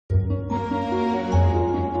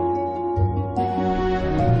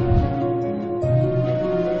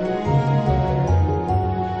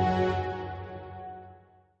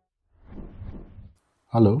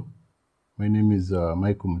Hello, my name is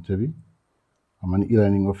Michael Mutebi. I'm an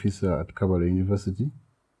e-learning officer at Kabale University,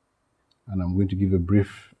 and I'm going to give a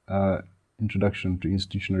brief introduction to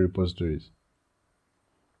institutional repositories.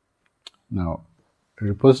 Now, a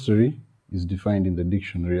repository is defined in the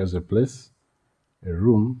dictionary as a place, a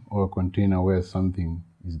room, or a container where something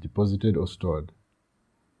is deposited or stored.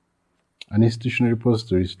 An institutional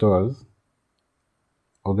repository stores,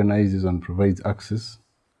 organizes, and provides access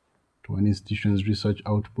to an institution's research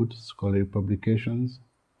output, scholarly publications,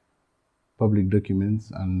 public documents,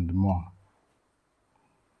 and more.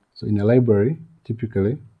 So in a library,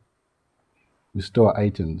 typically, we store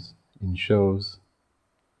items in shelves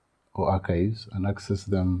or archives and access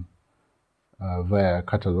them via a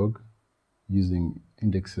catalog using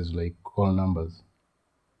indexes like call numbers.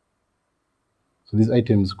 So these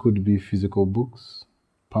items could be physical books,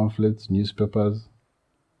 pamphlets, newspapers,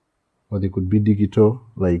 or they could be digital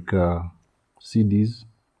like CDs,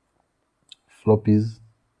 floppies,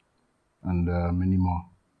 and many more.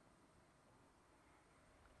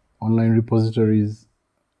 Online repositories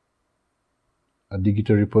are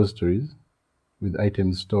digital repositories with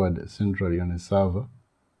items stored centrally on a server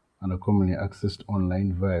and are commonly accessed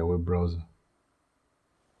online via a web browser.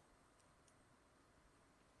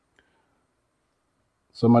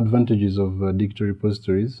 Some advantages of digital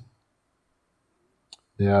repositories: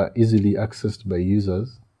 they are easily accessed by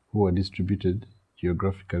users who are distributed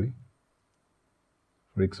geographically.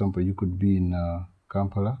 For example, you could be in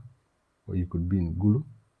Kampala, or you could be in Gulu,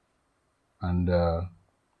 and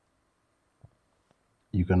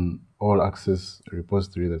you can all access a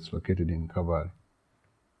repository that's located in Kabale.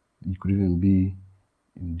 You could even be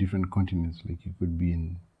in different continents, like you could be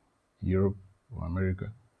in Europe or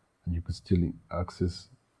America, and you could still access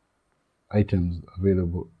items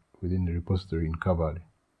available within the repository in Kabale.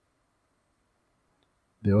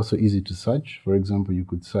 They're also easy to search. For example, you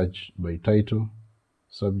could search by title,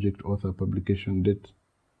 subject, author, publication date,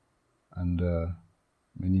 and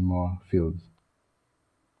many more fields.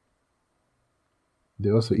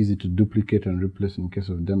 They're also easy to duplicate and replace in case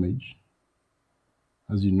of damage.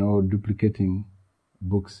 As you know, duplicating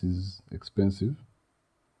books is expensive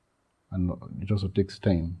and it also takes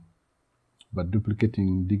time. But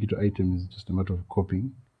duplicating digital items is just a matter of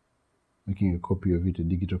copying, making a copy of it a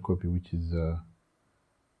digital copy, which is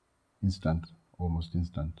instant, almost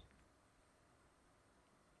instant.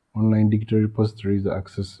 Online digital repositories are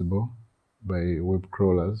accessible by web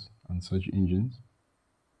crawlers and search engines,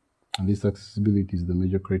 and this accessibility is the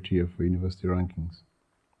major criteria for university rankings.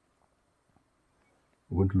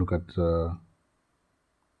 We're going to look at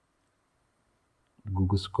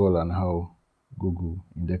Google Scholar and how Google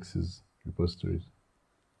indexes repositories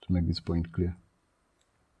to make this point clear.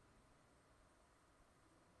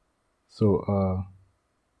 So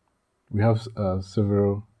we have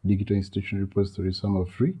several digital institutional repositories. Some are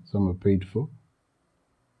free, some are paid for.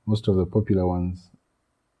 Most of the popular ones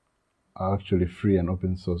are actually free and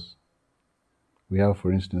open source. We have,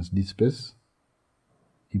 for instance, DSpace,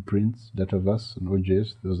 ePrints, Dataverse, and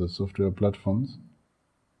OJS. Those are software platforms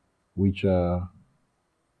which are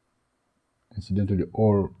incidentally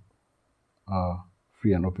all are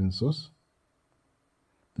free and open source.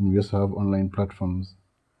 Then we also have online platforms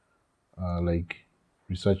like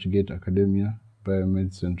ResearchGate, Academia,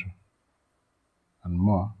 Biomed Center, and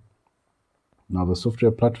more. Now the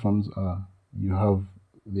software platforms are, you have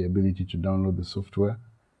the ability to download the software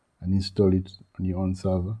and install it on your own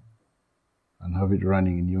server and have it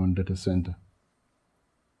running in your own data center.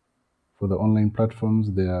 For the online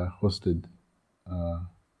platforms, they are hosted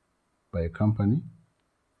by a company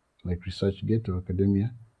like ResearchGate or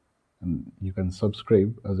Academia, and you can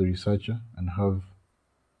subscribe as a researcher and have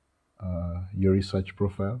your research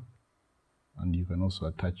profile, and you can also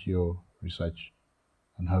attach your research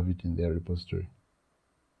and have it in their repository.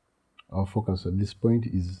 Our focus at this point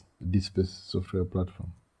is the DSpace software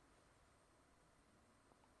platform.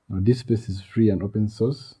 Now, DSpace is free and open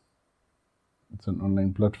source. It's an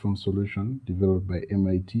online platform solution developed by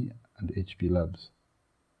MIT and HP Labs.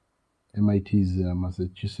 MIT is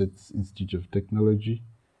Massachusetts Institute of Technology,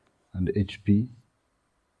 and HP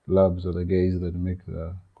Labs are the guys that make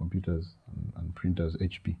the computers and printers,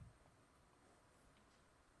 HP.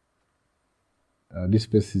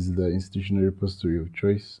 DSpace is the institutional repository of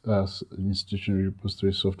choice, institutional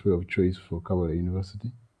repository software of choice for Kabale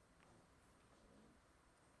University.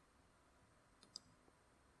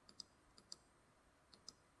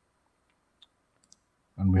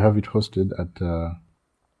 And we have it hosted at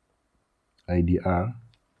idr.cab.ac.ug.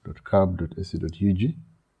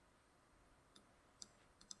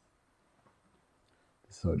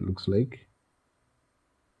 This is how it looks like.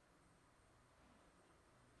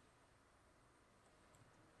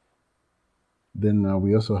 Then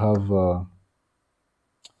we also have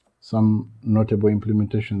some notable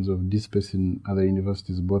implementations of DSpace in other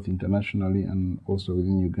universities, both internationally and also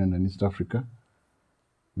within Uganda and East Africa.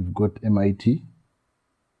 We've got MIT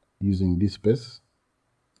using DSpace.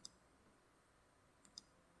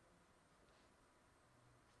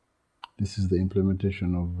 This is the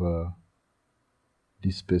implementation of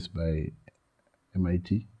DSpace by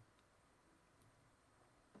MIT.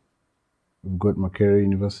 We've got Makerere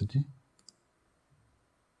University.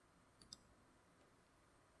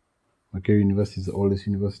 Makerere University is the oldest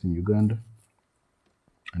university in Uganda,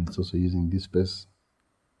 and it's also using DSpace.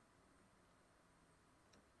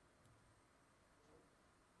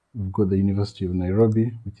 We've got the University of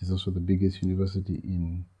Nairobi, which is also the biggest university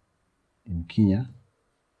in Kenya,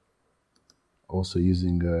 also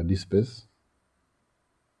using DSpace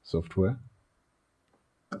software.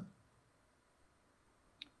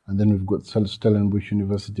 And then we've got Stellenbosch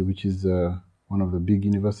University, which is one of the big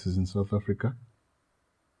universities in South Africa.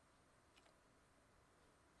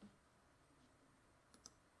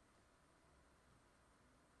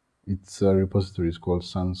 Its repository is called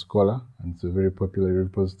Sun Scholar, and it's a very popular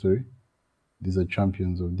repository. These are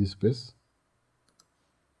champions of DSpace.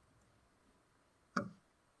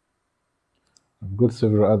 I've got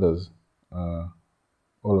several others all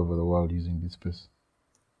over the world using DSpace.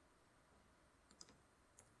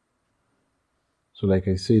 So like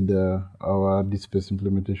I said, our DSpace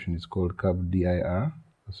implementation is called KABDIR.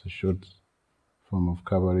 That's a short form of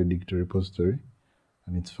Kabale Digital Repository,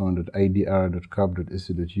 and it's found at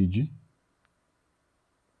idr.kab.ac.ug.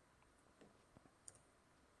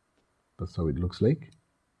 That's how it looks like.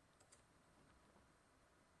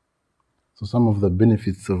 So some of the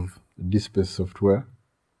benefits of DSpace software,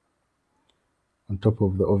 on top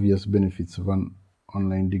of the obvious benefits of an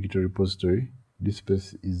online digital repository,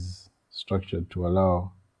 DSpace is structured to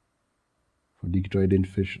allow for digital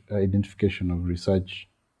identification of research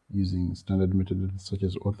using standard methods such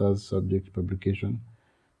as authors, subject, publication,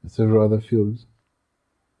 and several other fields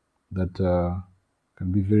that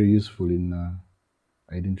can be very useful in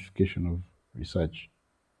identification of research.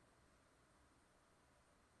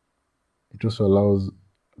 It also allows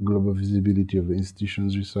global visibility of the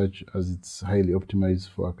institution's research, as it's highly optimized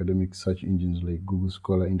for academic search engines like Google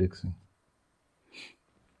Scholar indexing.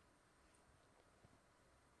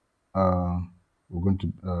 We're going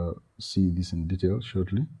to see this in detail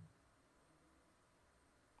shortly.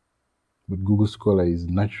 But Google Scholar is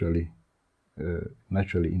naturally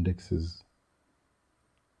indexes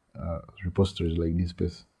repositories like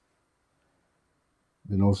DSpace.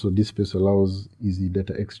 Then also DSpace allows easy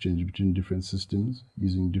data exchange between different systems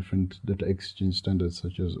using different data exchange standards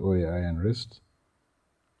such as OAI and REST.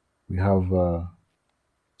 We have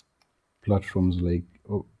platforms like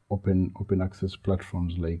open access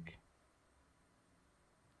platforms like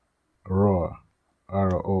ROAR,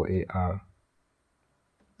 ROAR,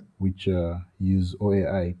 which use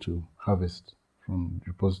OAI to harvest from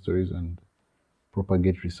repositories and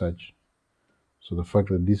propagate research. So the fact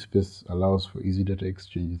that DSpace allows for easy data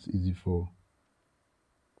exchange, it's easy for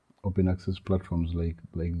open access platforms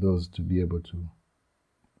like those to be able to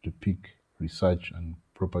pick research and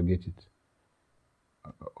propagate it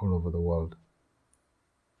all over the world.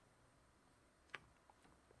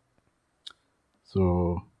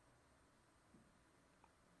 So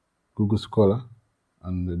Google Scholar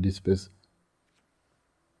and DSpace,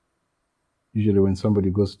 usually when somebody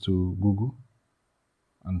goes to Google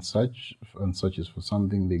and searches for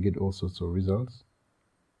something, they get all sorts of results.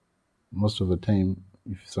 Most of the time,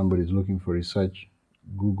 if somebody is looking for research,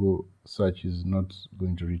 Google search is not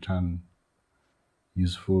going to return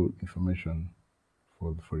useful information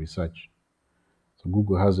for research. So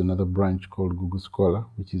Google has another branch called Google Scholar,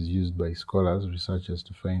 which is used by scholars, researchers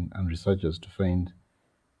to find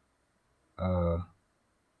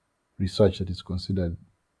research that is considered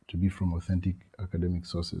to be from authentic academic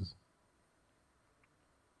sources.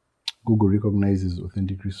 Google recognizes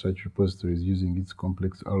authentic research repositories using its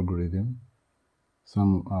complex algorithm.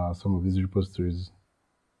 Some of these repositories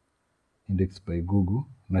indexed by Google,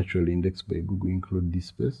 naturally indexed by Google, include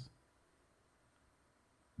DSpace.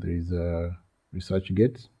 There is a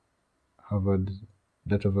ResearchGate, Harvard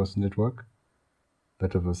Dataverse Network.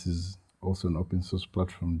 Dataverse is also an open source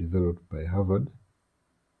platform developed by Harvard,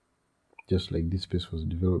 just like DSpace was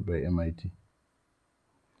developed by MIT.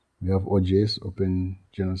 We have OJS, Open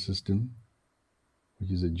Journal System,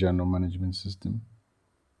 which is a journal management system,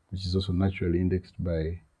 which is also naturally indexed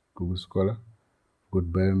by Google Scholar. We've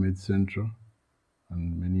got Biomed Central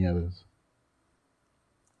and many others.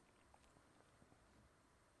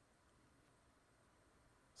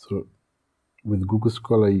 So With Google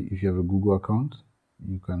Scholar, if you have a Google account,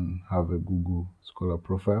 you can have a Google Scholar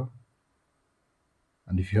profile.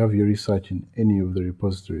 And if you have your research in any of the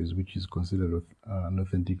repositories, which is considered an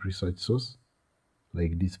authentic research source,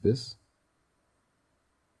 like DSpace,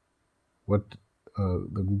 what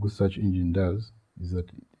the Google search engine does is that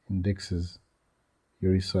it indexes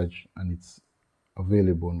your research and it's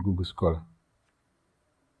available on Google Scholar.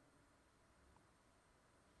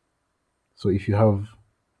 So if you have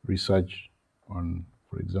research on,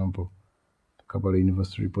 for example, the Kabale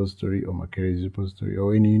University Repository or Makerere Repository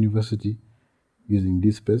or any university using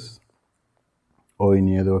DSpace or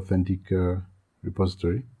any other authentic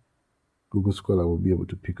repository, Google Scholar will be able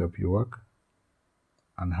to pick up your work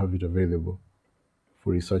and have it available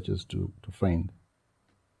for researchers to find.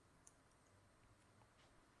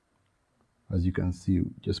 As you can see,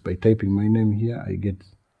 just by typing my name here, I get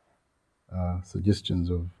suggestions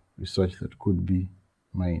of research that could be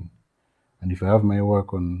mine. And if I have my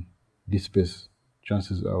work on DSpace,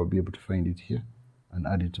 chances are I'll be able to find it here and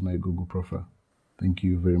add it to my Google profile. Thank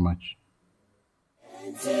you very much.